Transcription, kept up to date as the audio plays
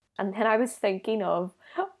And then I was thinking of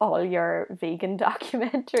all your vegan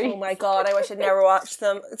documentaries. Oh my God, I wish I'd never watched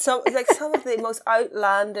them. Some of the most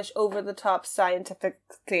outlandish, over-the-top scientific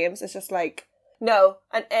claims. It's just like, no,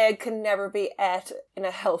 an egg can never be ate in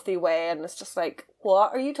a healthy way. And it's just like,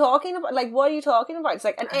 what are you talking about? Like, what are you talking about? It's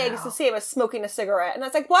like, an egg is the same as smoking a cigarette. And I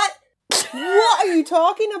was like, what? What are you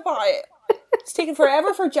talking about? It's taken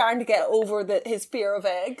forever for Jaron to get over his fear of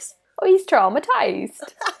eggs. Oh, he's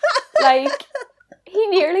traumatized. Like, he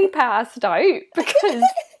nearly passed out because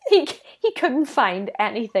he couldn't find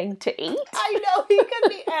anything to eat. I know, he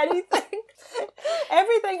couldn't eat anything.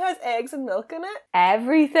 Everything has eggs and milk in it.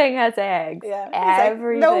 Everything has eggs. Yeah.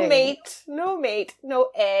 Everything. Like, no meat, no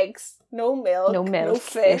eggs, no milk, no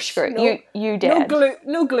fish. You dead.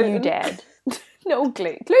 No gluten. You dead. No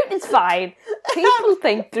gluten. Gluten's fine. People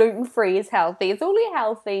think gluten-free is healthy. It's only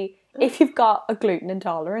healthy if you've got a gluten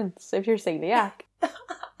intolerance, if you're celiac.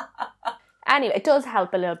 Anyway, it does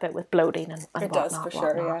help a little bit with bloating and it whatnot. It does, for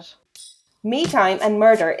sure, yeah. Me Time and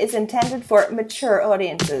Murder is intended for mature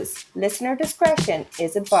audiences. Listener discretion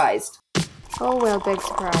is advised. Oh, well, big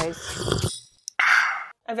surprise.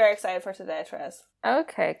 I'm very excited for today, Trez.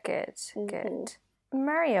 Okay, good.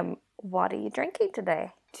 Miriam, what are you drinking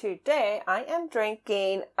today? Today, I am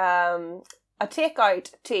drinking a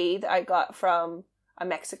takeout tea that I got from a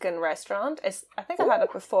Mexican restaurant. I think I've had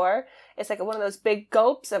it before. It's like one of those big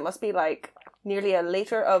gulps. It must be like nearly a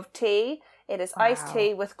litre of tea. It is iced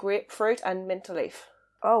tea with grapefruit and mint leaf.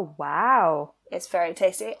 Oh, wow. It's very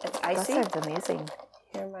tasty. It's icy. That sounds amazing.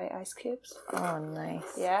 Here are my ice cubes. Oh,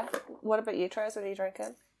 nice. Yeah. What about you, Trez? What are you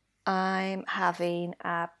drinking? I'm having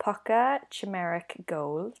a Pukka Turmeric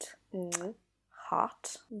Gold.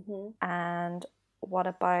 Hot. And what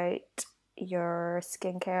about your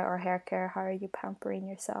skincare or hair care? How are you pampering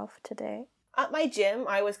yourself today? At my gym,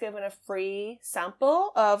 I was given a free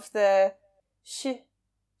sample of the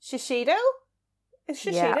Shiseido. Is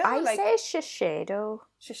Shiseido? Yeah, I say Shiseido.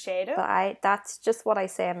 Shiseido? But that's just what I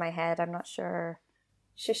say in my head. I'm not sure.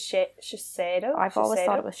 Shiseido? I've always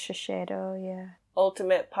thought it was Shiseido, yeah.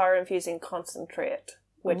 Ultimate Power Infusing Concentrate,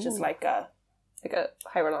 which is like a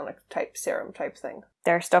hyaluronic type serum type thing.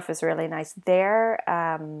 Their stuff is really nice. Their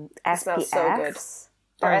SPFs smells so good.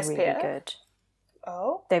 are SPF? really good.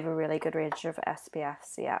 Oh? They have a really good range of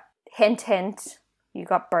SPFs, yeah. Hint, hint. You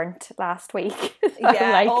got burnt last week.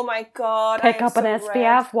 Yeah, oh my God. Pick up an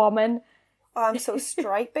SPF, woman. Oh, I'm so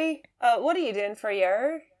stripy. What are you doing for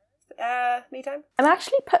your me time? I'm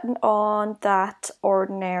actually putting on that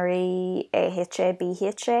Ordinary AHA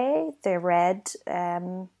BHA, the red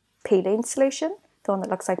peeling solution, the one that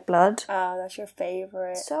looks like blood. Oh, that's your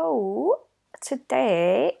favourite. So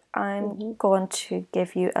today I'm going to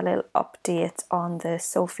give you a little update on the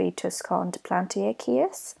Sophie Toscan de Plantier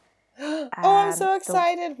case. I'm so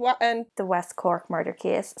excited. The West Cork murder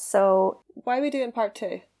case. So why are we doing part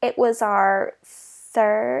 2? It was our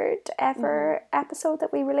third ever episode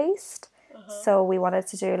that we released. So we wanted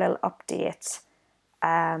to do a little update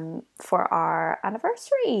for our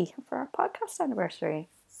anniversary, for our podcast anniversary.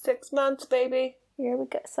 6 months, baby. Here we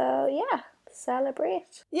go. So yeah,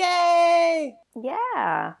 celebrate. Yay!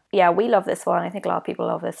 Yeah. Yeah, we love this one. I think a lot of people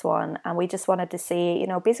love this one. And we just wanted to see,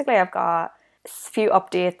 basically I've got a few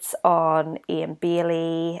updates on Ian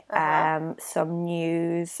Bailey, some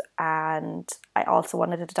news, and I also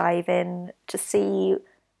wanted to dive in to see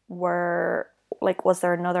was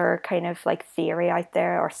there another kind of like theory out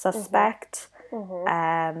there or suspect.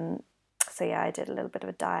 So yeah, I did a little bit of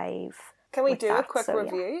a dive. Can we do a quick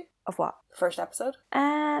review? Yeah. Of what? First episode?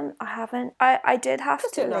 I haven't. I did have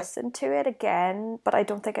to listen to it again, but I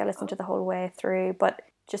don't think I listened to the whole way through. But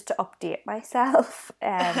just to update myself,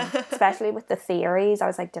 especially with the theories, I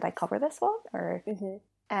was like, did I cover this one? Or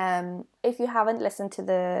if you haven't listened to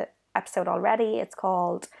the episode already, it's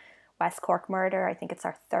called West Cork Murder. I think it's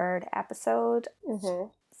our third episode.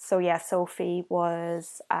 So yeah, Sophie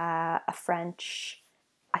was a French,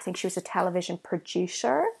 I think she was a television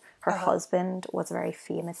producer. Her husband was a very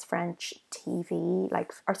famous French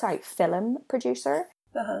film producer.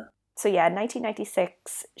 So yeah, in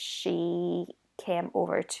 1996, she came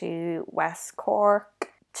over to West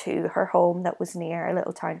Cork, to her home that was near a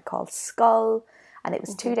little town called Skull. And it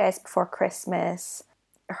was 2 days before Christmas.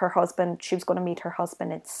 She was going to meet her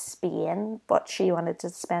husband in Spain, but she wanted to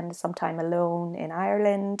spend some time alone in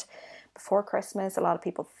Ireland before Christmas. A lot of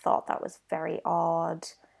people thought that was very odd.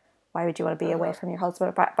 Why would you want to be away from your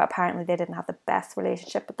husband? But apparently they didn't have the best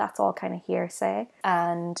relationship, but that's all kind of hearsay.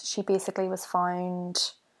 And she basically was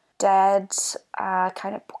found dead,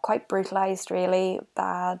 kind of quite brutalised, really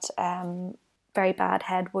bad. very bad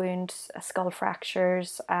head wound, skull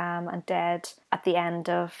fractures, and dead at the end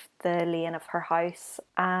of the lane of her house.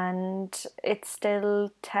 And it's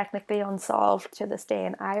still technically unsolved to this day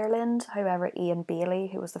in Ireland. However, Ian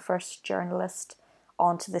Bailey, who was the first journalist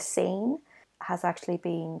onto the scene, has actually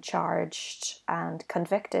been charged and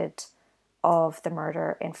convicted of the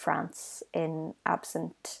murder in France in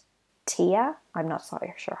absentia. I'm not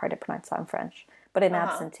sure how to pronounce that in French. But in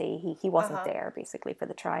absentee, he wasn't there basically for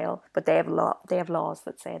the trial. But they have laws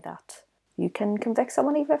that say that you can convict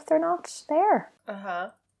someone even if they're not there.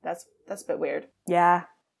 That's a bit weird. Yeah.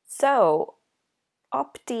 So,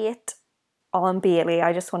 update on Bailey.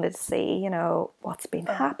 I just wanted to see, what's been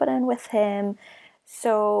happening with him.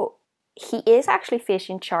 So, he is actually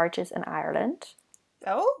facing charges in Ireland.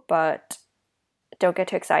 Oh. But don't get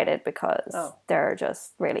too excited because they're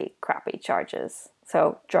just really crappy charges.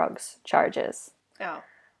 So, drugs charges. Oh.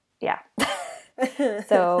 Yeah.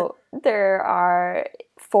 So there are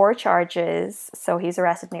 4 charges. So he's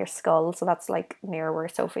arrested near Skull. So that's like near where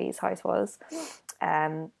Sophie's house was.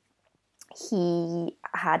 He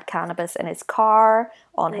had cannabis in his car,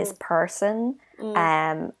 on his person.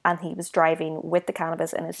 And he was driving with the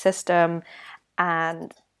cannabis in his system.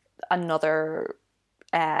 And another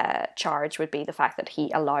charge would be the fact that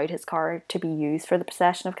he allowed his car to be used for the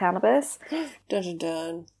possession of cannabis. Dun, dun,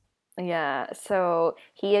 dun. Yeah, so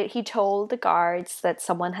he told the guards that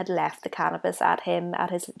someone had left the cannabis at him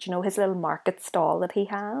at his, his little market stall that he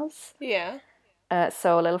has. Yeah.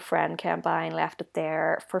 So a little friend came by and left it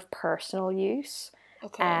there for personal use.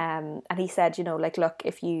 Okay. And he said, look,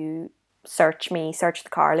 if you search the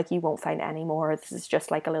car, like, you won't find any more. This is just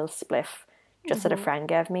like a little spliff, just that a friend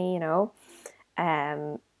gave me,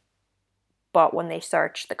 But when they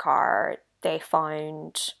searched the car, they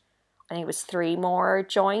found, I think it was 3 more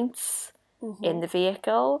joints in the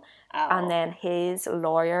vehicle. Oh. And then his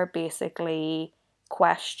lawyer basically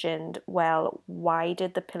questioned, well, why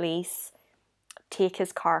did the police take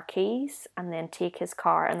his car keys and then take his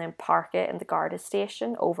car and then park it in the Garda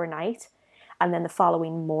station overnight? And then the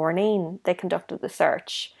following morning, they conducted the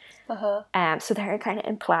search. So they're kind of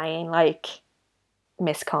implying, like,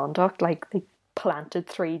 misconduct, like they planted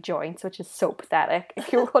 3 joints, which is so pathetic.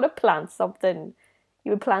 If you were going to plant something,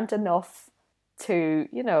 you would plant enough to,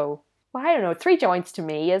 well, I don't know, 3 joints to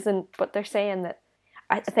me isn't, but they're saying that,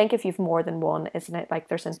 I think if you've more than one, isn't it, like,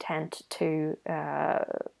 there's intent to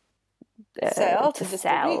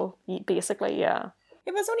sell, basically, yeah.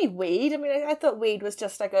 It was only weed. I mean, I thought weed was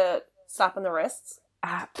just like a slap on the wrists.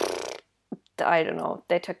 I don't know.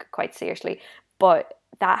 They took it quite seriously. But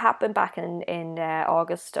that happened back in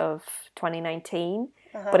August of 2019.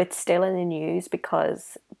 But it's still in the news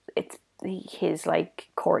because it's his, like,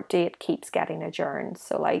 court date keeps getting adjourned.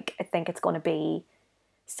 So, like, I think it's going to be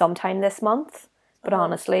sometime this month. But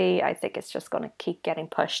honestly, I think it's just going to keep getting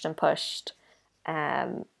pushed and pushed.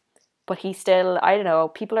 But he's still, I don't know,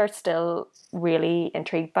 people are still really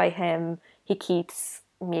intrigued by him. He keeps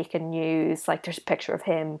making news. Like, there's a picture of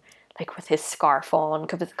him, like, with his scarf on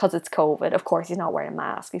because it's COVID. Of course, he's not wearing a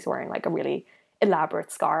mask. He's wearing, like, a really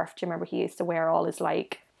elaborate scarf. Do you remember he used to wear all his,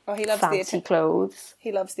 like, he loves fancy clothes?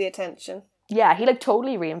 He loves the attention. Yeah, he, like,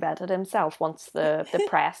 totally reinvented himself once the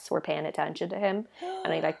press were paying attention to him.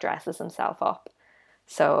 And he, like, dresses himself up.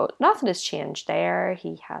 So nothing has changed there.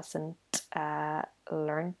 He hasn't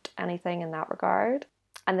learnt anything in that regard.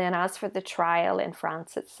 And then as for the trial in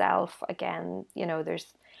France itself, again,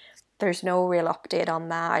 there's no real update on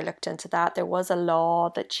that. I looked into that. There was a law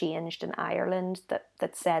that changed in Ireland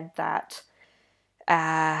that said that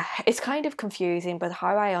it's kind of confusing, but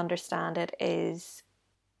how I understand it is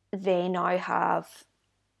they now have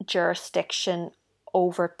jurisdiction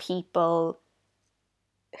over people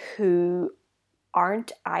who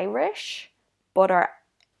aren't Irish but are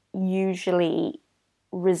usually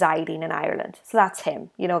residing in Ireland. So that's him.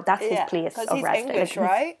 That's his place of he's residence. English,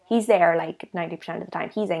 right? He's there like 90% of the time.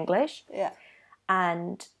 He's English. Yeah.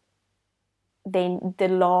 And the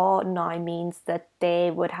law now means that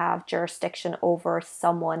they would have jurisdiction over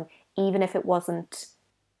someone even if it wasn't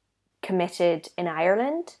committed in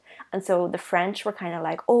Ireland. And so the French were kind of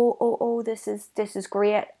like, oh, this is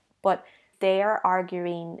great, but they are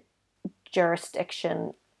arguing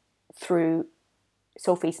jurisdiction through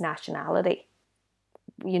Sophie's nationality.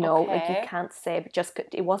 Like, you can't say, but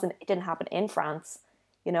it didn't happen in France,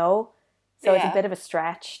 so it's a bit of a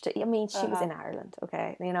stretch she was in Ireland,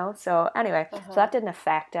 okay, so anyway, so that didn't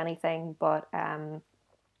affect anything, but I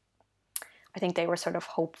think they were sort of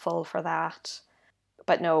hopeful for that.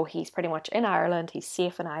 But no, he's pretty much in Ireland, he's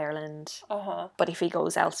safe in Ireland, but if he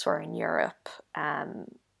goes elsewhere in Europe,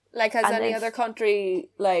 like, has any other country,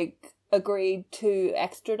 like, agreed to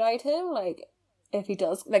extradite him? Like, if he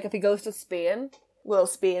does? Like, if he goes to Spain, will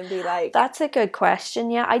Spain be like... That's a good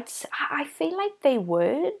question, yeah. I feel like they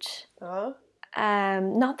would. Oh.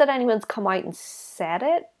 Not that anyone's come out and said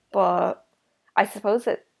it, but I suppose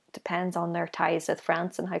it depends on their ties with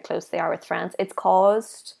France and how close they are with France. It's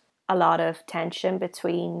caused a lot of tension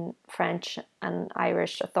between French and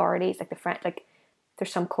Irish authorities. Like the French, like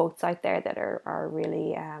there's some quotes out there that are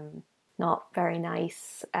really not very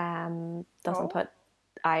nice. Doesn't put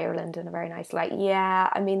Ireland in a very nice light. Yeah,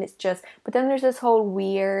 I mean, it's just... But then there's this whole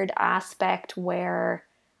weird aspect where,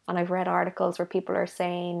 and I've read articles where people are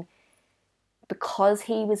saying because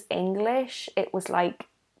he was English, it was like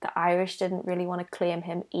the Irish didn't really want to claim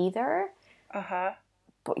him either.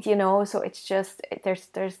 But, you know, so it's just,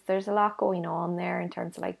 there's a lot going on there in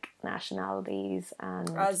terms of, like, nationalities and...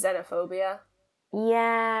 xenophobia.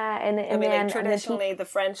 Yeah, and I mean, like, traditionally, the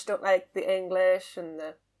French don't like the English, and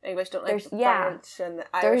the English don't like the French, and the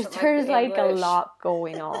Irish don't like the There's, like, a English. lot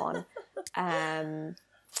going on.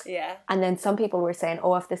 Yeah. And then some people were saying,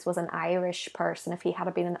 oh, if this was an Irish person, if he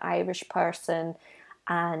had been an Irish person,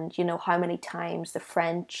 and, you know, how many times the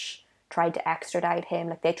French tried to extradite him.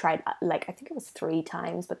 Like, they tried, like, I think it was 3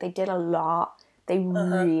 times, but they did a lot. They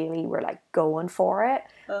really were, like, going for it.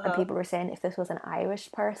 And people were saying if this was an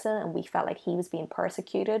Irish person and we felt like he was being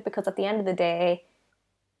persecuted, because at the end of the day,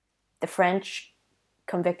 the French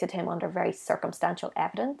convicted him under very circumstantial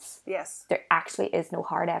evidence. Yes. There actually is no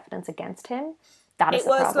hard evidence against him. That is it the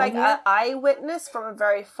was problem like here. an eyewitness from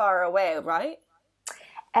very far away, right?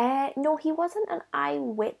 No, he wasn't an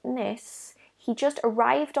eyewitness. He just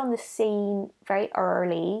arrived on the scene very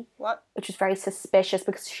early. What? Which was very suspicious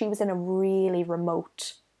because she was in a really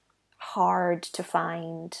remote, hard to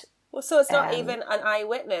find... Well, so it's not even an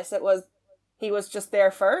eyewitness. He was just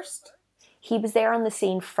there first? He was there on the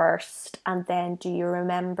scene first, and then do you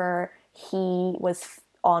remember he was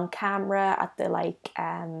on camera at the, like,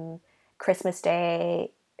 Christmas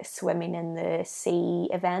Day swimming in the sea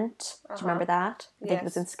event? Do you remember that? I think it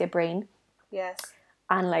was in Skibbereen. Yes.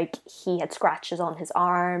 And, like, he had scratches on his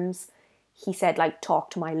arms. He said, like, talk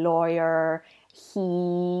to my lawyer.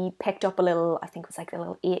 He picked up a little, I think it was like a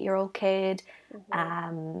little 8-year-old kid.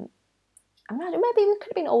 I'm not, maybe it could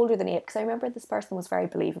have been older than 8, because I remember this person was very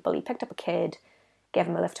believable. He picked up a kid, gave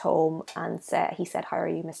him a lift home, and he said, how are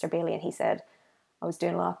you, Mr. Bailey? And he said, I was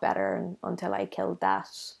doing a lot better until I killed that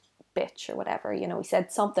bitch or whatever. You know, he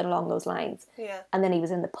said something along those lines. Yeah. And then he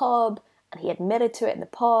was in the pub, and he admitted to it in the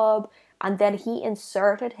pub, and then he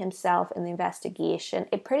inserted himself in the investigation.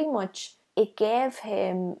 It gave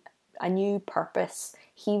him a new purpose.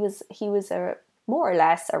 He was a more or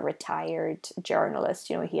less a retired journalist.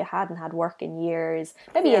 You know, he hadn't had work in years.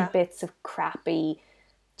 Maybe he had bits of crappy,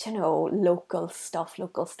 you know, local stuff,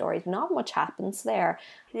 local stories. Not much happens there.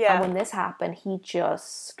 Yeah. And when this happened, he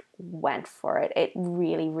just went for it. It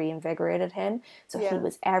really reinvigorated him. So he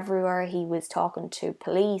was everywhere. He was talking to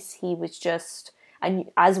police. He was just...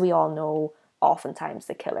 And as we all know, oftentimes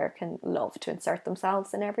the killer can love to insert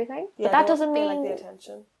themselves in everything. Yeah, but that doesn't mean... like the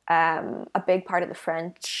attention. A big part of the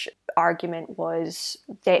French argument was...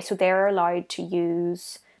 they're allowed to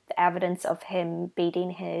use the evidence of him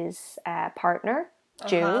beating his partner,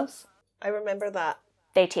 Jules. I remember that.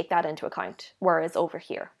 They take that into account, whereas over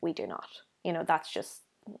here, we do not. You know, that's just,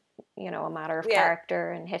 you know, a matter of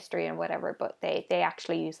character and history and whatever, but they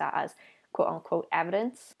actually use that as quote-unquote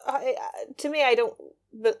evidence. To me, I don't...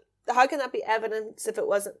 But how can that be evidence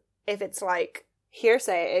if it's like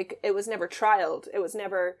hearsay? It was never trialed. It was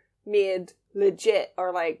never made legit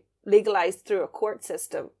or like legalized through a court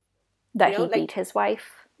system. That he beat his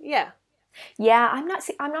wife? Yeah. Yeah,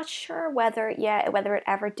 I'm not sure whether it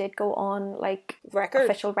ever did go on like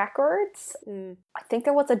official records. I think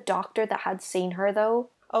there was a doctor that had seen her though.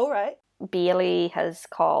 Oh right. Bailey has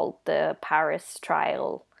called the Paris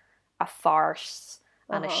trial a farce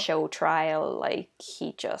and a show trial. Like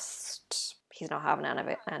he's not having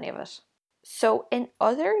any of it. So in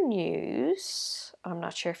other news, I'm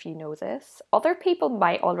not sure if you know this. Other people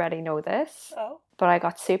might already know this. But I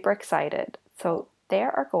got super excited. So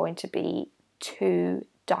there are going to be 2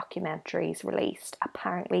 documentaries released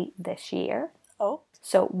apparently this year.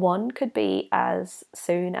 So one could be as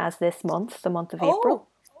soon as this month, the month of April.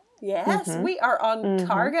 Yes, we are on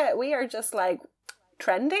target. We are just like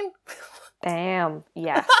trending. Damn,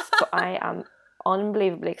 yes. So I am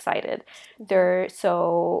unbelievably excited.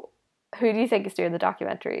 So who do you think is doing the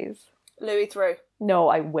documentaries? Louis Theroux. No,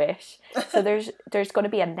 I wish. So there's going to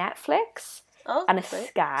be a Netflix and a great.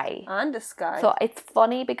 Sky. And a Sky. So it's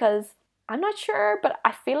funny because I'm not sure, but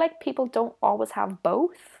I feel like people don't always have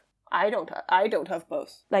both. I don't have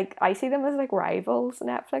both. Like I see them as like rivals,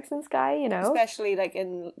 Netflix and Sky, you know? Especially like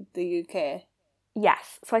in the UK.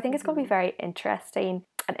 Yes. So I think it's going to be very interesting,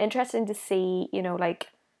 and interesting to see, you know, like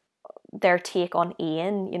their take on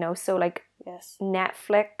Ian, you know. So like Yes.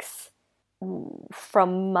 Netflix,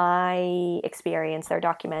 from my experience, their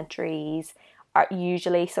documentaries are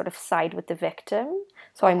usually sort of side with the victim.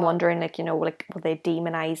 So I'm wondering, like, you know, like, will they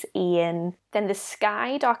demonize Ian? Then the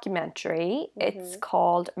Sky documentary, it's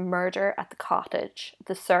called Murder at the Cottage: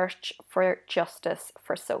 The Search for Justice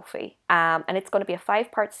for Sophie. And it's going to be a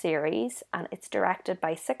 5-part series, and it's directed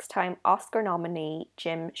by 6-time Oscar nominee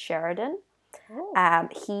Jim Sheridan.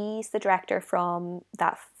 He's the director from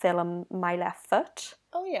that film My Left Foot.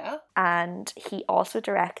 Oh, yeah. And he also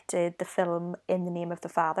directed the film In the Name of the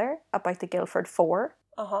Father about the Guildford Four.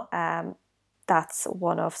 That's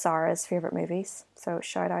one of Sarah's favourite movies. So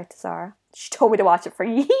shout out to Sarah. She told me to watch it for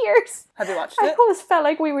years. Have you watched it? I it? always felt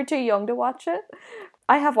like we were too young to watch it.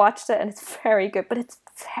 I have watched it and it's very good, but it's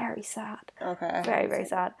very sad. Okay. Very, very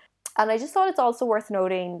sad. And I just thought it's also worth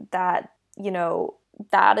noting that, you know,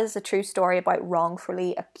 that is a true story about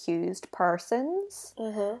wrongfully accused persons.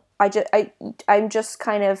 I'm just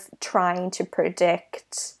kind of trying to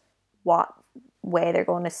predict what way they're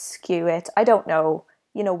going to skew it. I don't know,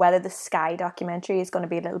 you know, whether the Sky documentary is going to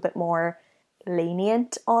be a little bit more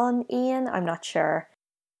lenient on Ian. I'm not sure.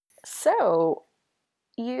 So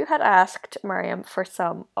you had asked Miriam for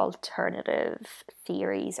some alternative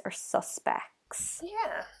theories or suspects.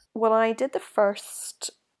 Yeah. When I did the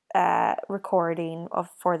first recording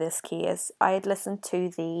for this case, I had listened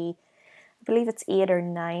to I believe it's 8 or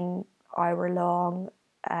 9 hour long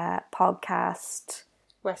podcast.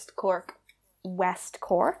 West Cork.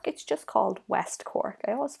 It's just called West Cork.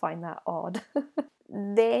 I always find that odd.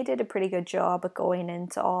 They did a pretty good job at going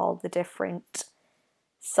into all the different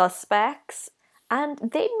suspects, and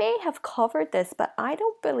they may have covered this, but I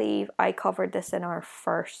don't believe I covered this in our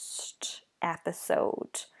first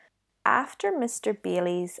episode. After Mr.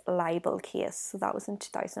 Bailey's libel case, so that was in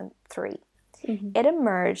 2003, it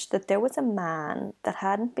emerged that there was a man that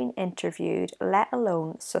hadn't been interviewed, let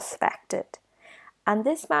alone suspected. And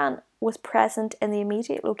this man was present in the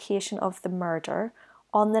immediate location of the murder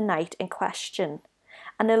on the night in question.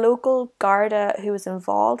 And a local Garda who was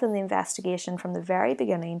involved in the investigation from the very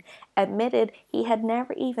beginning admitted he had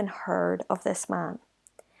never even heard of this man.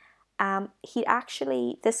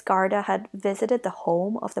 This Garda had visited the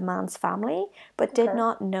home of the man's family, but did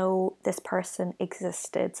not know this person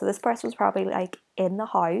existed. So this person was probably like in the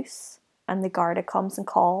house, and the Garda comes and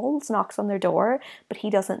knocks on their door, but he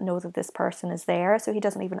doesn't know that this person is there, so he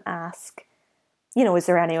doesn't even ask, you know, is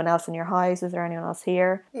there anyone else in your house? Is there anyone else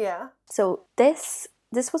here? Yeah. So this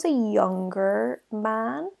was a younger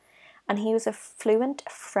man, and he was a fluent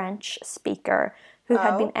French speaker who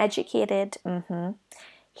had been educated.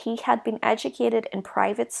 He had been educated in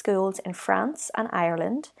private schools in France and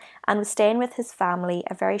Ireland, and was staying with his family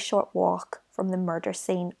a very short walk from the murder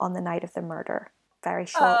scene on the night of the murder. Very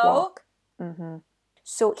short walk.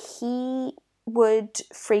 So he would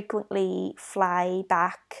frequently fly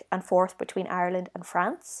back and forth between Ireland and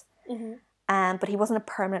France, but he wasn't a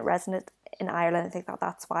permanent resident in Ireland. I think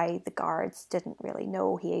that's why the guards didn't really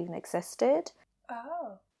know he even existed.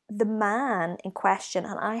 The man in question,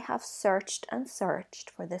 and I have searched and searched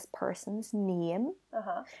for this person's name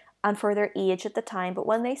and for their age at the time, but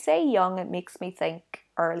when they say young, it makes me think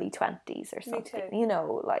early 20s or something. You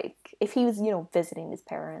know, like if he was, you know, visiting his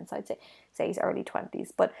parents, I'd say he's early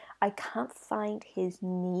 20s, but I can't find his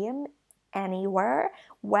name anywhere.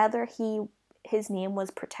 Whether his name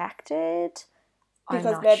was protected, because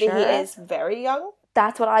I'm not maybe sure. He is very young.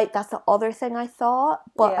 That's the other thing I thought,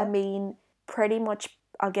 but I mean, pretty much,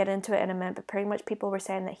 I'll get into it in a minute, but pretty much people were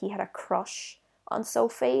saying that he had a crush on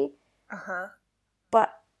Sophie.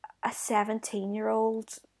 But a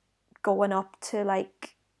 17-year-old going up to,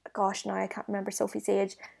 like, gosh, now I can't remember Sophie's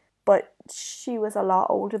age, but she was a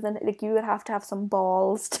lot older than, like, you would have to have some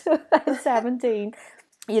balls to at 17,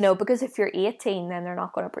 you know, because if you're 18, then they're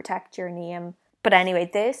not going to protect your name. But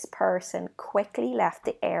anyway, this person quickly left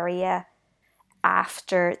the area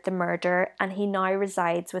after the murder, and he now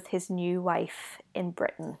resides with his new wife in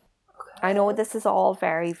Britain. I know this is all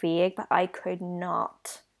very vague, but I could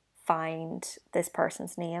not find this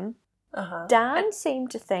person's name. Dan seemed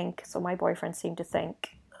to think, so my boyfriend seemed to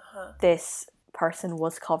think this person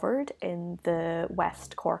was covered in the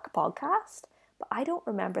West Cork podcast, but I don't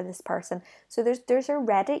remember this person. So there's a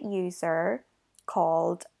Reddit user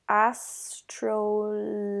called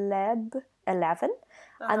Astroleb11,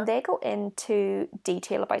 and they go into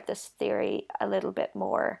detail about this theory a little bit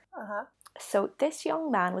more. So this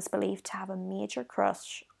young man was believed to have a major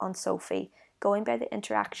crush on Sophie, going by the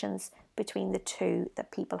interactions between the two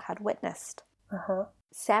that people had witnessed.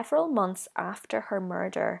 Several months after her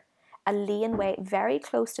murder, a laneway very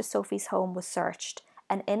close to Sophie's home was searched,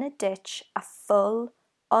 and in a ditch, a full,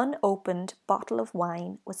 unopened bottle of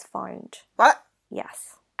wine was found. What?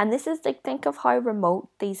 Yes. And this is, like, think of how remote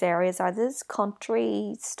these areas are. This is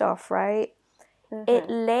country stuff, right? Mm-hmm. It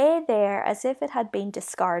lay there as if it had been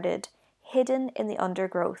discarded, hidden in the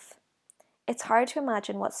undergrowth. It's hard to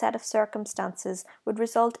imagine what set of circumstances would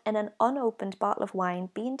result in an unopened bottle of wine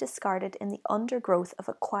being discarded in the undergrowth of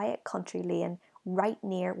a quiet country lane right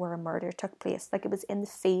near where a murder took place. Like, it was in the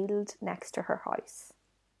field next to her house,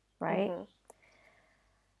 right?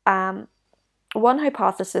 Mm-hmm. One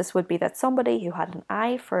hypothesis would be that somebody who had an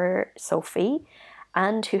eye for Sophie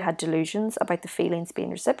and who had delusions about the feelings being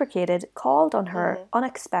reciprocated called on her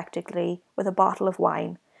unexpectedly with a bottle of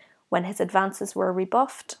wine. When his advances were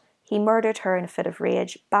rebuffed, he murdered her in a fit of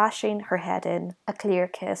rage, bashing her head in, a clear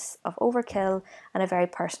case of overkill and a very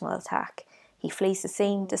personal attack. He flees the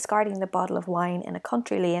scene, discarding the bottle of wine in a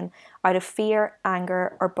country lane out of fear,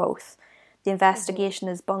 anger, or both. The investigation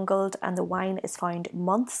is bungled and the wine is found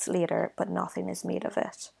months later, but nothing is made of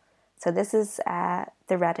it. So this is the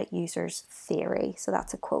Reddit user's theory. So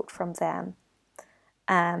that's a quote from them.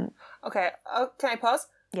 Okay, can I pause?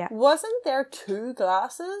 Yeah. Wasn't there 2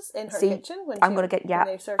 glasses in her kitchen when I'm going to get,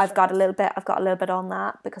 I've got a little bit on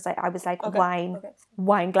that because I was like,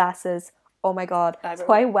 wine glasses. Oh my God. So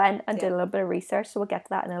I went and did a little bit of research. So we'll get to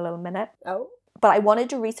that in a little minute. Oh. But I wanted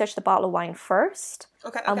to research the bottle of wine first.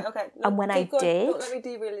 Okay. No, and when I did... Don't let me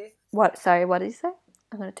derail you. What? Sorry, what did you say?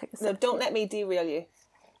 I'm going to take a sip. No, don't let me derail you.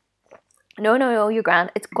 No, you're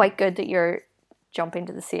grand. It's quite good that you're jumping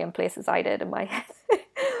to the same place as I did in my head.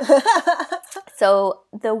 So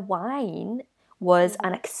the wine was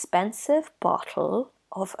an expensive bottle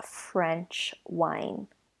of French wine.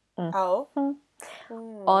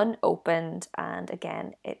 Unopened, and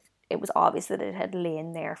again, it was obvious that it had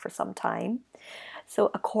lain there for some time. So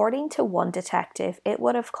according to one detective, it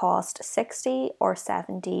would have cost £60 or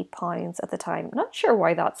 £70 at the time. I'm not sure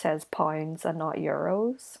why that says pounds and not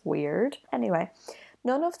euros. Weird. Anyway,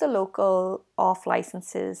 none of the local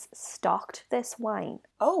off-licenses stocked this wine.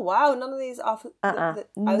 Oh, wow. None of these off...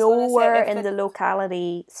 Nowhere in the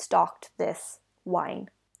locality stocked this wine.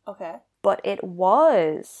 Okay. But it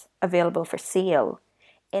was available for sale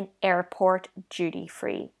in airport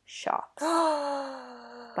duty-free shops.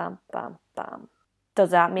 Bam, bam, bam.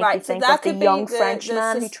 Does that make you think of the young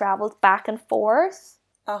Frenchman who travelled back and forth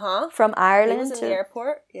from Ireland? He was in the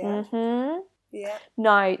airport, yeah. Mm-hmm. Yeah.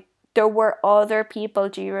 Now, there were other people.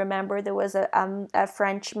 Do you remember there was a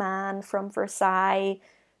Frenchman from Versailles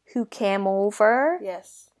who came over?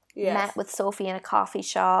 Yes. Met with Sophie in a coffee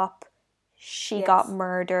shop. She got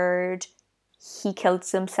murdered. He killed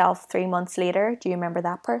himself 3 months later. Do you remember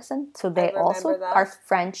that person? So they also are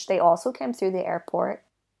French. They also came through the airport.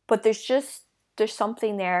 But there's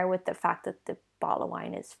something there with the fact that the bottle of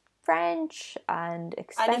wine is French and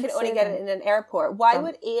expensive. And you can only get it in an airport. Why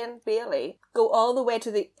would Ian Bailey go all the way to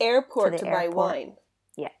the airport to buy wine?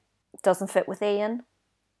 Yeah. It doesn't fit with Ian.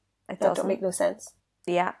 That don't make no sense.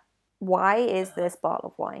 Yeah. Why is this bottle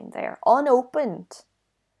of wine there? Unopened.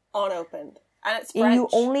 And it's French. You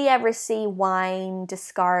only ever see wine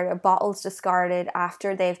bottles discarded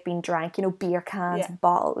after they've been drank. You know, beer cans,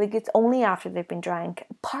 bottles. Like, it's only after they've been drank.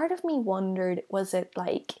 Part of me wondered, was it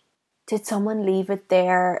like, did someone leave it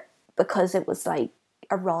there because it was like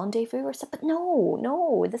a rendezvous or something? But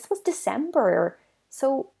no, this was December.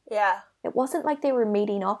 So it wasn't like they were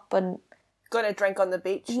meeting up and gonna drink on the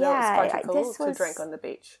beach. No, it's far too cold to drink on the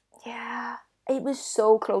beach. Yeah, it was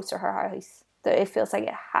so close to her house that it feels like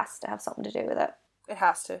it has to have something to do with it. It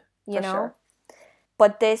has to, you know. Sure.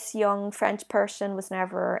 But this young French person was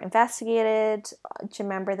never investigated. Do you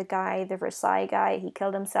remember the guy, the Versailles guy? He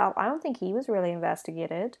killed himself. I don't think he was really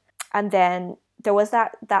investigated. And then there was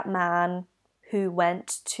that man who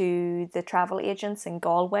went to the travel agents in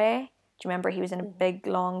Galway. Do you remember? He was in a big,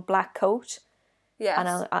 long black coat.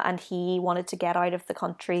 Yes. And he wanted to get out of the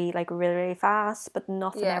country like really, really fast, but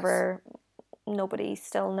nobody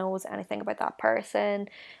still knows anything about that person.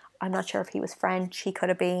 I'm not sure if he was French. He could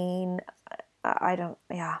have been.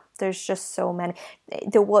 There's just so many.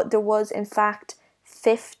 There was in fact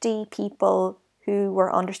 50 people who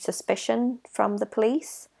were under suspicion from the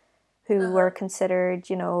police, who were considered,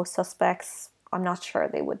 suspects. I'm not sure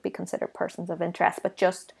they would be considered persons of interest, but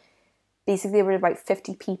just basically there were about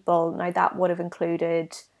 50 people. Now that would have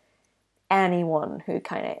included anyone who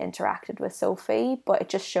kind of interacted with Sophie, but it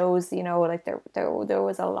just shows, like there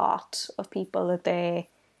was a lot of people that they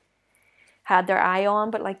had their eye on,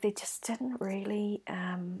 but like they just didn't really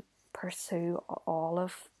pursue all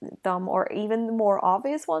of them, or even the more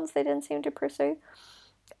obvious ones they didn't seem to pursue.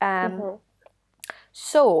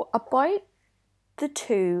 So, about the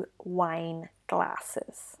 2 wine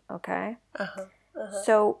glasses, okay?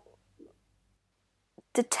 So,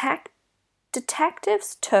 detectives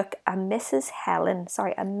took a Miss Helen,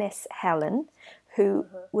 who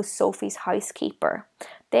was Sophie's housekeeper.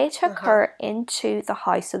 They took her into the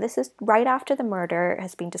house. So this is right after the murder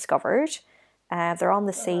has been discovered. They're on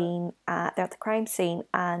the scene, they're at the crime scene,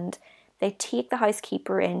 and they take the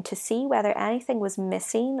housekeeper in to see whether anything was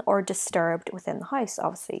missing or disturbed within the house.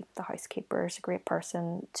 Obviously, the housekeeper is a great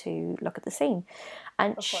person to look at the scene.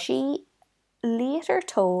 And she later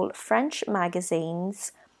told French magazine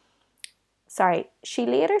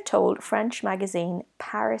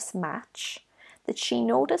Paris Match that she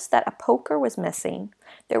noticed that a poker was missing.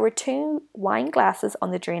 There were 2 wine glasses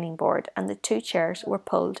on the draining board, and the 2 chairs were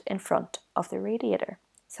pulled in front of the radiator.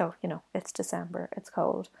 So, it's December, it's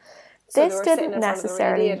cold. So this didn't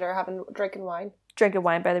necessarily drinking wine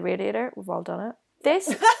by the radiator. We've all done it.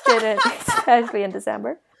 This didn't, especially in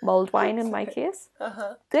December, mulled wine in my case.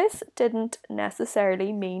 This didn't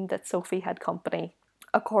necessarily mean that Sophie had company,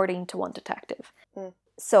 according to one detective.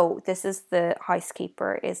 So this is the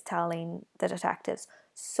housekeeper is telling the detectives,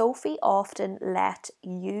 Sophie often let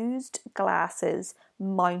used glasses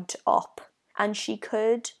mount up, and she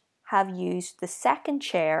could have used the second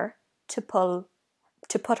chair to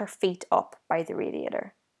put her feet up by the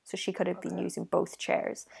radiator. So she could have been using both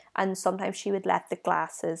chairs. And sometimes she would let the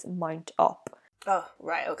glasses mount up. Oh,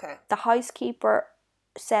 right, okay. The housekeeper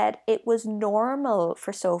said it was normal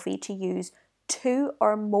for Sophie to use 2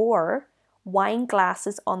 or more wine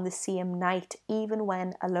glasses on the same night, even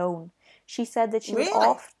when alone. She said that she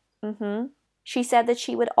She said that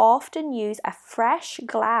she would often use a fresh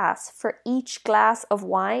glass for each glass of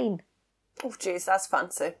wine. Oh, jeez, that's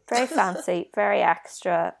fancy. Very fancy, very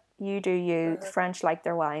extra. You do you. The French like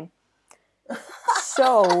their wine.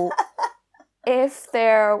 So, if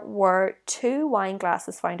there were 2 wine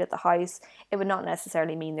glasses found at the house, it would not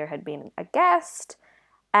necessarily mean there had been a guest.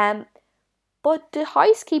 But the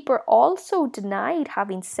housekeeper also denied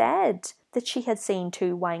having said that she had seen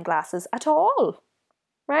 2 wine glasses at all.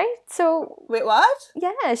 Right? So... Wait, what?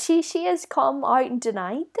 Yeah, she has come out and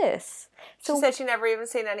denied this. So, she said she never even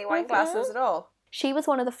seen any wine glasses at all. She was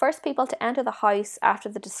one of the first people to enter the house after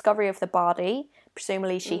the discovery of the body.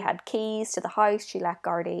 Presumably she had keys to the house, she let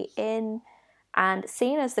Gardaí in. And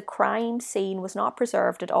seeing as the crime scene was not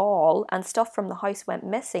preserved at all and stuff from the house went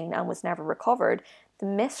missing and was never recovered, the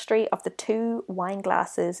mystery of the 2 wine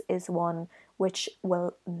glasses is one which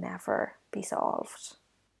will never be solved.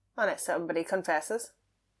 Unless somebody confesses.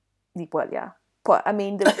 Well, yeah. But, I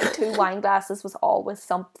mean, the 2 wine glasses was always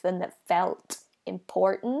something that felt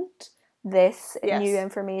important. This new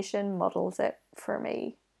information muddles it for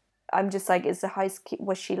me. I'm just like,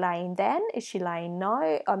 was she lying then? Is she lying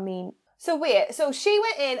now? I mean... So wait, so she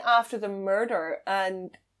went in after the murder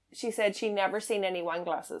and she said she never seen any wine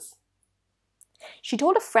glasses. She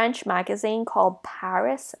told a French magazine called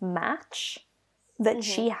Paris Match that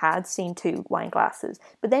she had seen 2 wine glasses.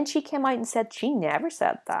 But then she came out and said she never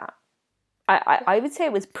said that. I would say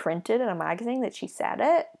it was printed in a magazine that she said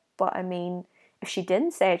it. But I mean, if she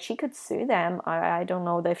didn't say it, she could sue them. I don't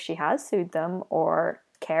know if she has sued them or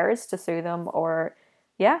cares to sue them or...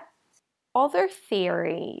 Yeah. Other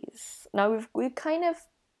theories. Now we kind of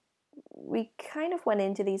went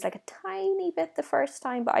into these like a tiny bit the first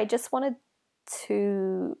time, but I just wanted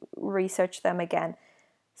to research them again.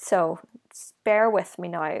 So bear with me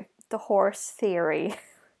now. The horse theory.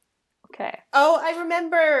 Okay. Oh, I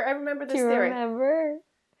remember this theory. Remember?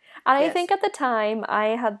 And yes. I think at the time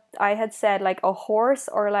I had said like a horse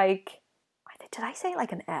or like, did I say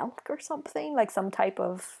like an elk or something? Like some type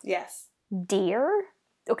of deer?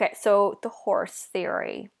 Okay, so the horse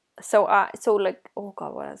theory. So like, oh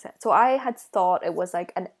God, what is it? So I had thought it was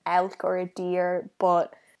like an elk or a deer,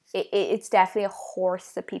 but it's definitely a horse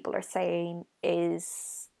that people are saying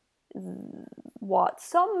is what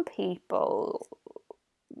some people,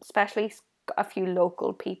 especially a few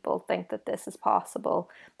local people, think that this is possible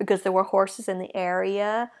because there were horses in the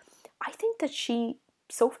area. I think that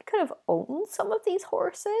Sophie could have owned some of these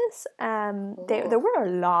horses. There were a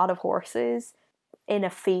lot of horses in a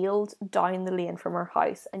field down the lane from her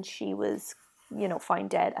house, and she was, found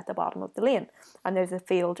dead at the bottom of the lane. And there's a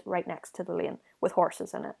field right next to the lane with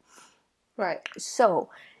horses in it. Right. So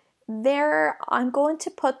I'm going to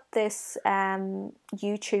put this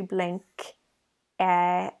YouTube link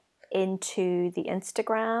into the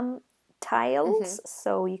Instagram tiles,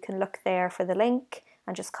 so you can look there for the link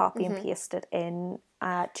and just copy and paste it in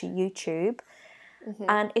to YouTube.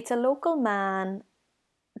 And it's a local man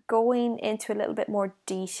going into a little bit more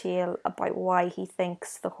detail about why he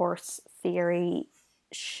thinks the horse theory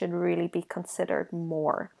should really be considered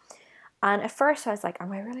more. And at first I was like,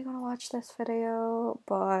 am I really going to watch this video?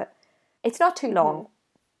 But it's not too long.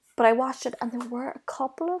 But I watched it and there were a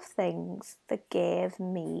couple of things that gave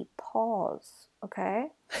me pause. Okay?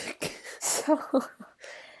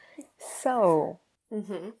 So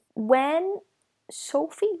when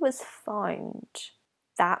Sophie was found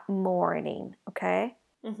that morning, okay,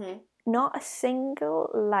 not a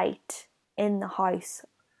single light in the house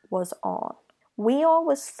was on. We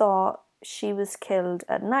always thought she was killed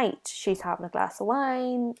at night. She's having a glass of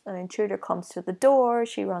wine, an intruder comes to the door,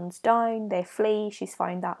 she runs down, they flee, she's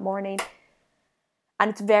found that morning.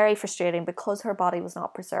 And it's very frustrating because her body was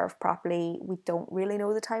not preserved properly. We don't really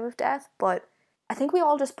know the time of death, but I think we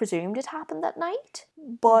all just presumed it happened that night.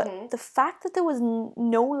 But the fact that there was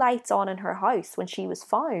no lights on in her house when she was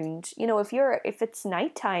found, you know, if it's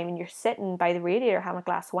nighttime and you're sitting by the radiator having a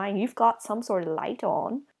glass of wine, you've got some sort of light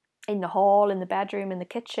on in the hall, in the bedroom, in the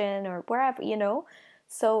kitchen, or wherever, you know.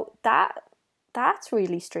 So that's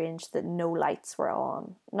really strange that no lights were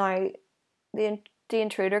on. Now, the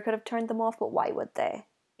intruder could have turned them off, but why would they?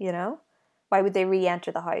 You know, why would they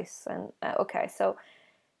re-enter the house? And okay, so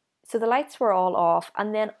the lights were all off,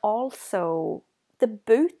 and then also the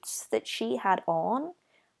boots that she had on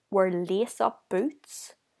were lace-up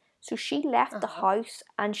boots. So she left the house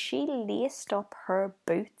and she laced up her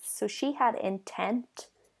boots. So she had intent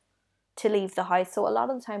to leave the house. So a lot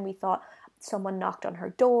of the time we thought someone knocked on her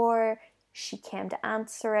door, she came to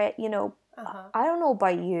answer it. You know, I don't know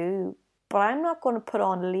about you, but I'm not going to put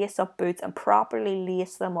on lace-up boots and properly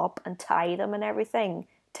lace them up and tie them and everything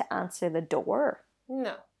to answer the door.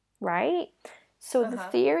 No. Right? So the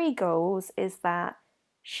theory goes is that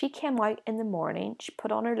she came out in the morning, she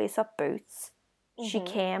put on her lace-up boots, she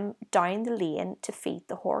came down the lane to feed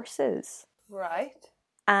the horses. Right.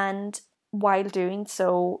 And while doing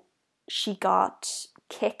so, she got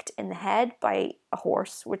kicked in the head by a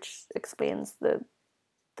horse, which explains the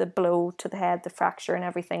blow to the head, the fracture and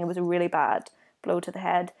everything. It was a really bad blow to the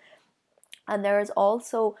head. And there is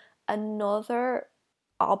also another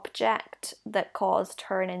object that caused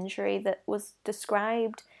her an injury that was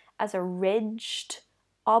described as a ridged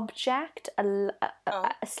object, a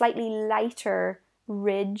slightly lighter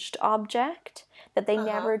ridged object that they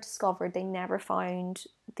never discovered. They never found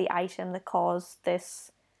the item that caused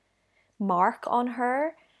this mark on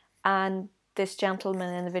her. And this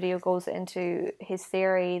gentleman in the video goes into his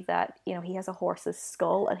theory that, you know, he has a horse's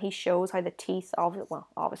skull and he shows how the teeth of it, well,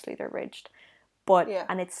 obviously they're ridged, but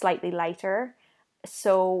and it's slightly lighter.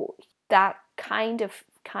 So that kind of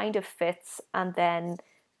fits. And then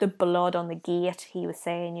the blood on the gate, he was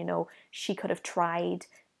saying, you know, she could have tried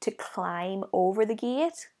to climb over the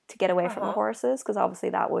gate to get away from the horses, because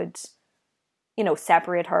obviously that would, you know,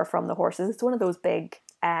 separate her from the horses. It's one of those big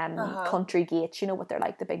country gates, you know what they're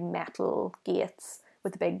like, the big metal gates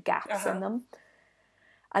with the big gaps in them.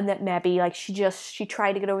 And that maybe like she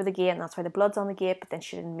tried to get over the gate and that's why the blood's on the gate, but then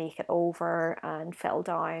she didn't make it over and fell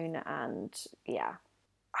down. And yeah,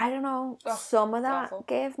 I don't know, some of that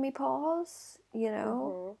gave me pause, you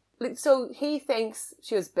know. So he thinks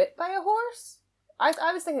she was bit by a horse?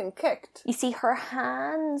 I was thinking kicked. You see, her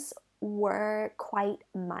hands were quite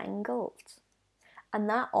mangled, and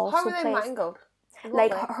that also how were they mangled?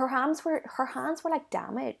 Like her hands were like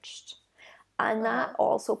damaged. And that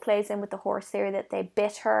also plays in with the horse theory that they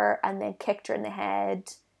bit her and then kicked her in the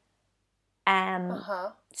head.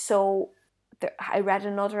 So I read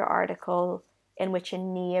another article in which a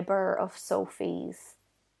neighbour of Sophie's,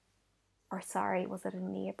 or sorry, was it a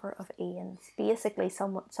neighbour of Ian's? Basically,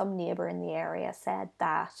 some neighbour in the area said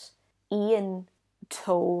that Ian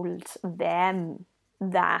told them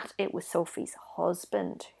that it was Sophie's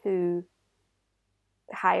husband who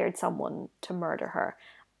hired someone to murder her,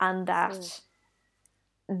 and that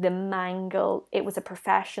it was a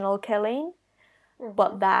professional killing,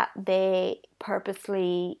 but that they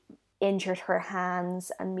purposely injured her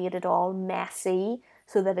hands and made it all messy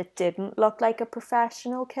so that it didn't look like a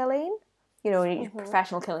professional killing. You know,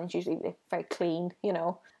 professional killings usually very clean, you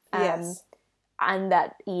know. Yes. And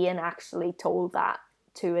that Ian actually told that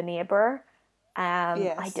to a neighbour.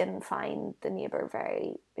 I didn't find the neighbour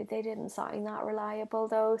they didn't sound that reliable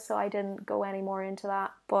though, so I didn't go any more into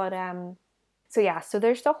that. But so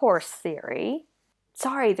there's the horse theory.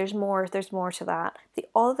 Sorry, there's more to that. The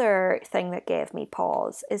other thing that gave me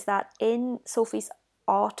pause is that in Sophie's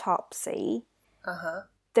autopsy,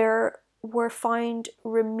 there were found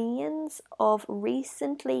remains of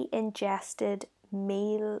recently ingested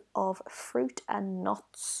meal of fruit and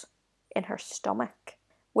nuts in her stomach,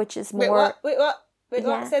 which is more... Wait, what? Wait,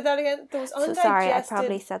 Yeah. say that again. There was So undigested. sorry, I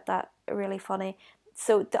probably said that really funny.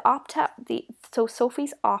 So so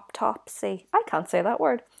Sophie's autopsy. I can't say that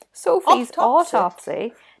word. Sophie's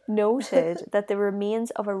autopsy noted that the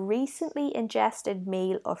remains of a recently ingested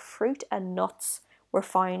meal of fruit and nuts were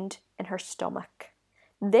found in her stomach.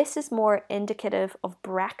 This is more indicative of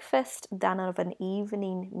breakfast than of an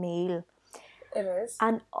evening meal. It is.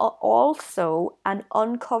 And also an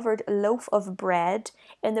uncovered loaf of bread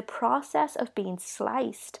in the process of being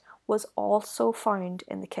sliced was also found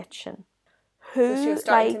in the kitchen. Who, so she was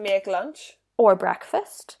starting to make lunch? Or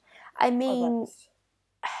breakfast. I mean,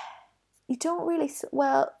 you don't really...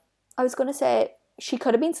 Well, I was going to say she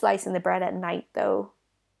could have been slicing the bread at night, though.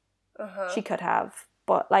 She could have.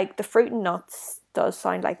 But, like, the fruit and nuts does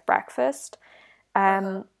sound like breakfast.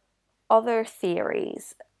 Other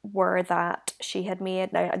theories were that she had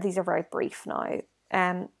made... Now, these are very brief now,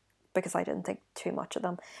 because I didn't think too much of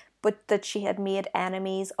them. But that she had made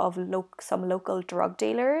enemies of some local drug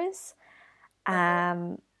dealers.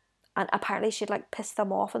 And apparently she'd like pissed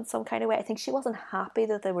them off in some kind of way. I think she wasn't happy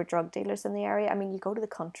that there were drug dealers in the area. I mean, you go to the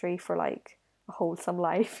country for like a wholesome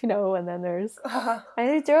life, you know, and then there's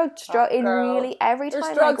drugs. Really, every time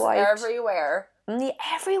I go out, everywhere.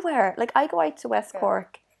 Everywhere. Like I go out to West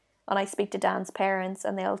Cork and I speak to Dan's parents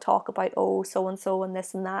and they'll talk about so and so and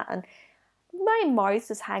this and that, and my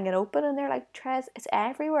mouth is hanging open and they're like, Trez, it's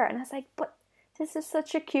everywhere. And I was like, but this is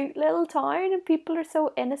such a cute little town and people are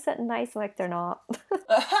so innocent and nice. I'm like, they're not.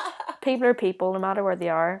 People are people, no matter where they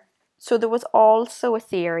are. So there was also a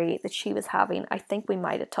theory that she was having, I think we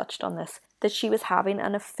might have touched on this, that she was having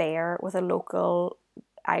an affair with a local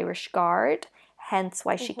Irish guard, hence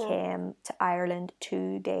why she came to Ireland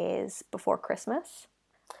 2 days before Christmas.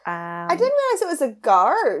 I didn't realise it was a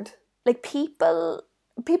guard. Like people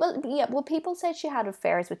said she had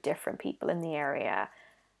affairs with different people in the area.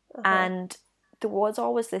 And there was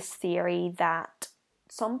always this theory that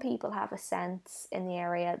some people have a sense in the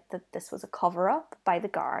area that this was a cover-up by the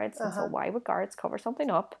guards. And so why would guards cover something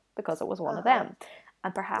up? Because it was one of them.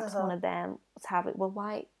 And perhaps one of them was having... Well,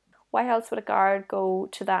 why else would a guard go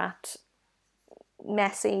to that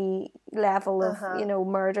messy level of, you know,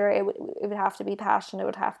 murder? It would have to be passion. It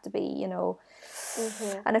would have to be, you know,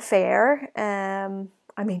 an affair.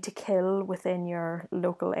 I mean, to kill within your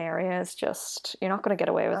local area is just... You're not going to get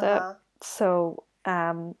away with it. So,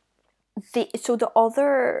 the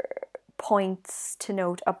other points to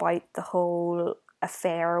note about the whole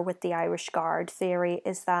affair with the Irish Guard theory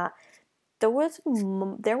is that there were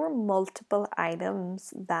multiple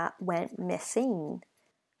items that went missing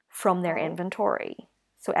from their inventory.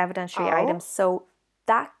 So evidentiary items. So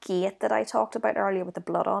that gate that I talked about earlier with the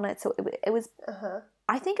blood on it. So it was.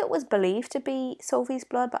 I think it was believed to be Sophie's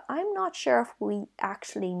blood, but I'm not sure if we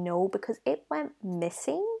actually know because it went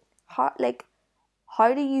missing. How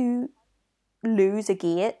do you lose a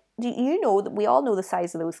gate? Do you know that we all know the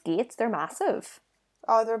size of those gates? They're massive.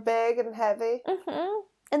 Oh, they're big and heavy.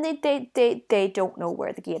 And they don't know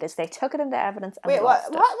where the gate is. They took it into evidence and lost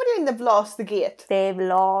it. What do you mean they've lost the gate? They've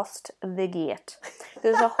lost the gate.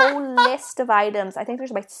 There's a whole list of items. I think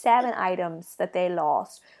there's about 7 items that they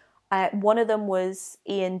lost. One of them was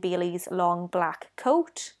Ian Bailey's long black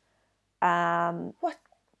coat. What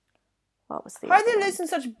was the How are other they one? losing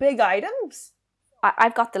such big items?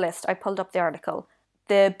 I've got the list. I pulled up the article.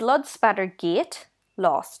 The blood spatter gate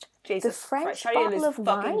lost. Jesus the French Christ, how do you bottle lose of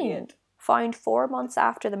fucking wine gate? found 4 months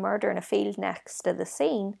after the murder in a field next to the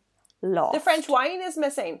scene lost. The French wine is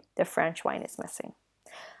missing. The French wine is missing.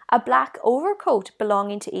 A black overcoat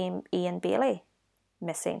belonging to Ian Bailey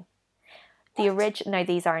missing. The original. Now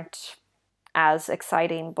these aren't as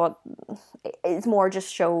exciting, but it's more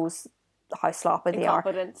just shows how sloppy they are.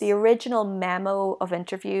 The original memo of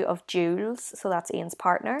interview of Jules, so that's Ian's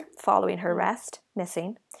partner, following her arrest,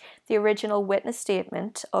 missing. The original witness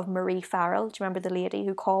statement of Marie Farrell, do you remember the lady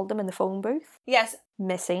who called them in the phone booth? Yes.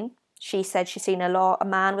 Missing. She said she's seen a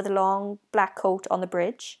man with a long black coat on the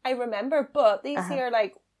bridge. I remember, but these here,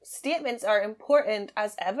 like, statements are important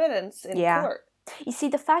as evidence in court. You see,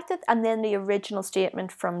 the fact that, and then the original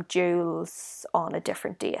statement from Jules on a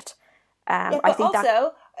different date. But I think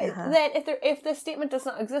also, then if the statement does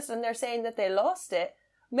not exist and they're saying that they lost it,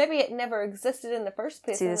 maybe it never existed in the first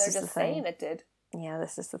place and they're just saying it did. Yeah,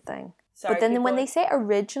 this is the thing. Sorry, but then when they say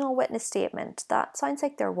original witness statement, that sounds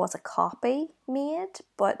like there was a copy made,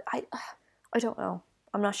 but I don't know.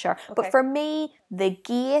 I'm not sure. Okay. But for me, the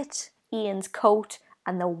gate, Ian's coat,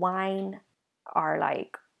 and the wine are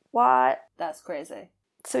like, what? That's crazy.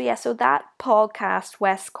 So that podcast,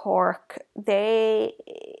 West Cork, they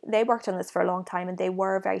worked on this for a long time and they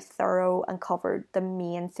were very thorough and covered the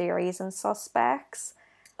main theories and suspects.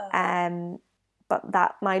 But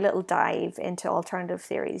that, my little dive into alternative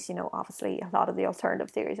theories, you know, obviously a lot of the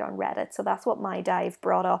alternative theories are on Reddit, so that's what my dive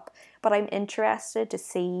brought up. But I'm interested to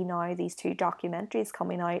see now these 2 documentaries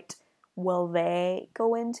coming out. Will they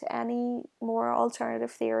go into any more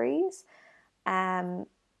alternative theories? And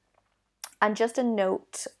just a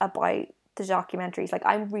note about the documentaries, like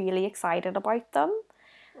I'm really excited about them.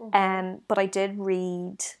 But I did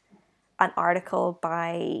read an article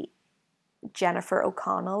by Jennifer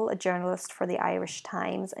O'Connell, a journalist for the Irish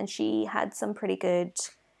Times, and she had some pretty good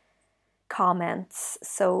comments.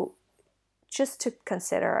 So just to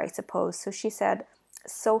consider, I suppose. So she said,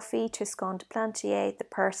 Sophie Toscan de Plantier, the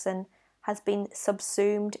person, has been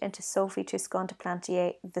subsumed into Sophie Toscan de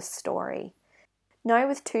Plantier, the story. Now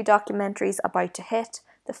with 2 documentaries about to hit,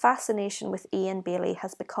 the fascination with Ian Bailey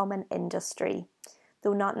has become an industry,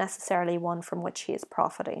 though not necessarily one from which he is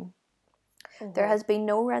profiting. There has been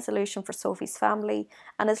no resolution for Sophie's family,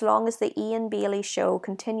 and as long as the Ian Bailey show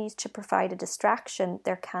continues to provide a distraction,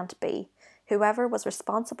 there can't be. Whoever was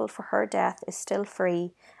responsible for her death is still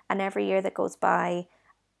free, and every year that goes by,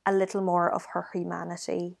 a little more of her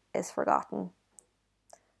humanity is forgotten.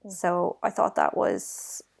 So I thought that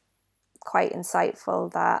was quite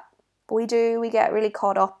insightful, that we get really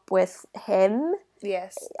caught up with him.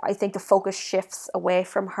 Yes. I think the focus shifts away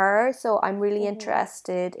from her. So I'm really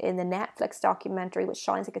interested in the Netflix documentary, which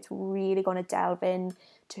sounds like it's really going to delve in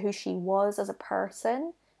to who she was as a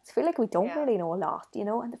person. I feel like we don't really know a lot, you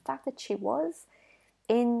know, and the fact that she was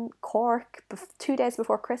in Cork 2 days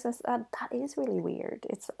before Christmas, that is really weird.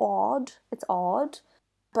 It's odd.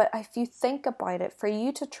 But if you think about it, for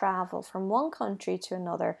you to travel from one country to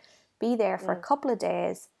another, be there for a couple of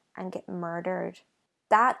days and get murdered,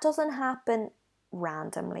 that doesn't happen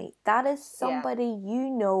randomly. That is somebody you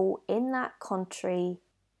know in that country.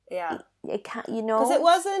 Yeah. It can't, you know. Because it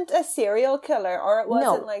wasn't a serial killer, or it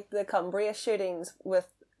wasn't like the Cumbria shootings where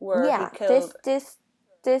he killed.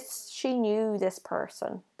 This she knew this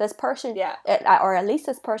person. This person, yeah, or at least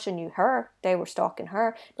this person knew her. They were stalking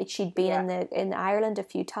her. Like she'd been in Ireland a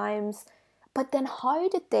few times. But then how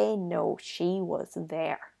did they know she was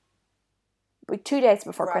there? 2 days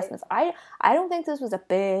before Christmas. I don't think this was a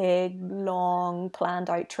big, long, planned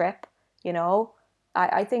out trip, you know.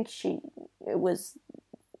 I think it was,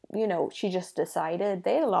 you know, she just decided.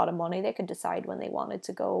 They had a lot of money. They could decide when they wanted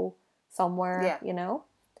to go somewhere, you know.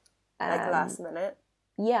 Like last minute.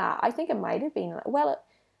 Yeah, I think it might have been,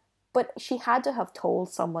 but she had to have told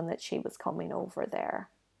someone that she was coming over there,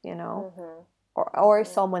 you know. Or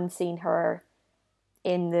someone seen her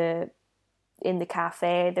in the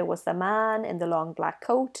cafe. There was the man in the long black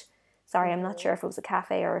coat. Sorry, I'm not sure if it was a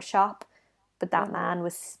cafe or a shop, but that man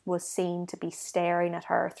was seen to be staring at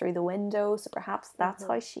her through the window. So perhaps that's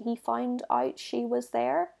how he found out she was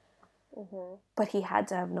there. But he had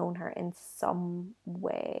to have known her in some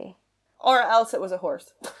way. Or else it was a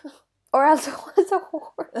horse. Or else it was a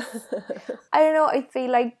horse. I don't know. I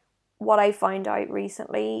feel like what I found out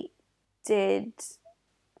recently did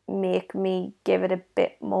make me give it a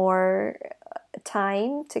bit more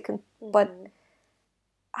time to but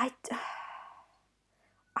I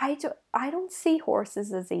don't see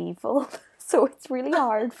horses as evil, so it's really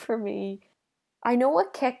hard for me. I know a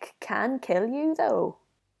kick can kill you though.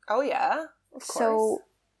 Oh yeah, of course. So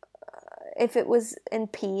if it was in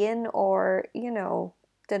pain, or you know,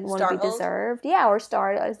 didn't want to be deserved, or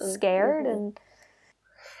scared, and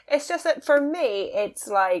it's just that for me, it's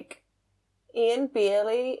like Ian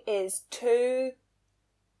Bailey is too.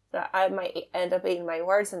 I might end up eating my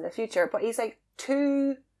words in the future, but he's like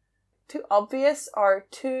too obvious or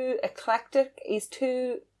too eclectic. He's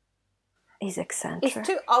eccentric. He's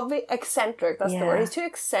too eccentric. That's the word. He's too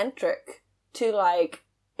eccentric to like.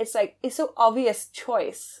 It's like it's so obvious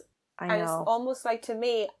choice. I know. And it's almost like, to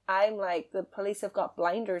me, I'm like, the police have got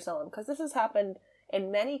blinders on, because this has happened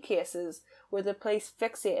in many cases where the police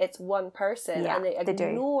fixate it's one person and they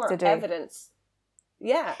ignore evidence.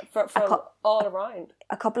 Yeah, from all around.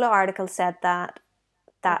 A couple of articles said that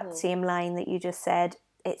same line that you just said.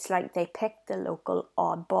 It's like they picked the local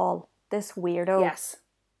oddball, this weirdo. Yes.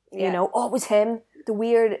 Yeah. You know, it was him, the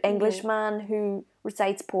weird Englishman who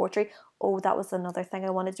recites poetry. Oh, that was another thing I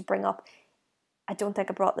wanted to bring up. I don't think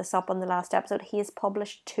I brought this up on the last episode. He has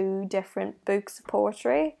published 2 different books of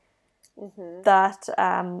poetry that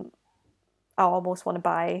I almost want to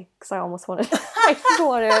buy, because I almost want to. I just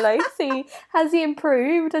want to like see, has he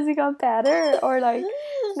improved? Has he got better? Or like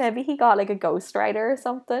maybe he got like a ghostwriter or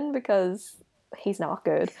something, because he's not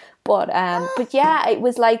good. But yeah, it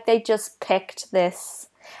was like they just picked this.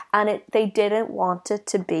 And they didn't want it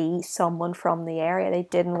to be someone from the area. They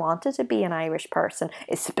didn't want it to be an Irish person,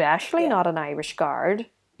 especially not an Irish guard,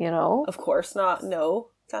 you know? Of course not. No.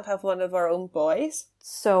 Can't have one of our own boys.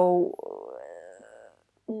 So,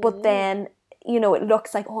 but then, you know, it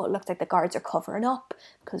looks like the guards are covering up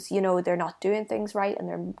because, you know, they're not doing things right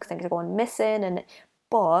and things are going missing.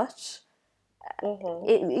 But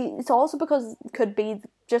it's also because it could be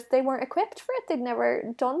just they weren't equipped for it. They'd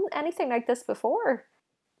never done anything like this before.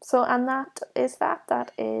 So, and that is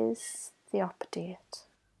the update.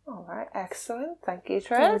 All right, excellent. Thank you,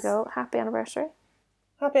 There we Trez. go. Happy anniversary.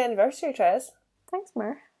 Happy anniversary, Trez. Thanks,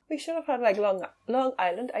 Mer. We should have had like Long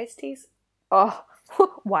Island iced teas. Oh,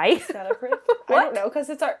 why? Celebrate. I don't know, because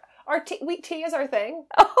it's our wheat tea is our thing.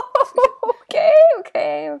 Oh,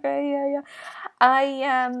 okay, yeah.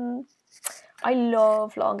 I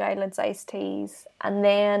love Long Island's iced teas, and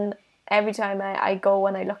then every time I go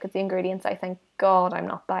and I look at the ingredients, I think, God, I'm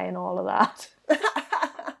not buying all of that.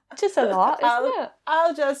 Just a lot, isn't it?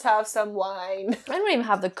 I'll just have some wine. I don't even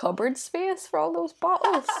have the cupboard space for all those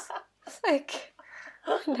bottles. It's like,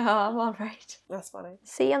 no, I'm all right. That's funny.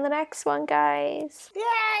 See you on the next one, guys.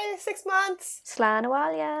 Yay! 6 months. Slán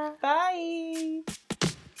Awalia. Bye.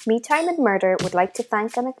 Me Time and Murder would like to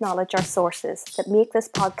thank and acknowledge our sources that make this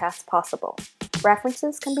podcast possible.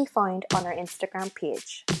 References can be found on our Instagram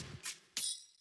page.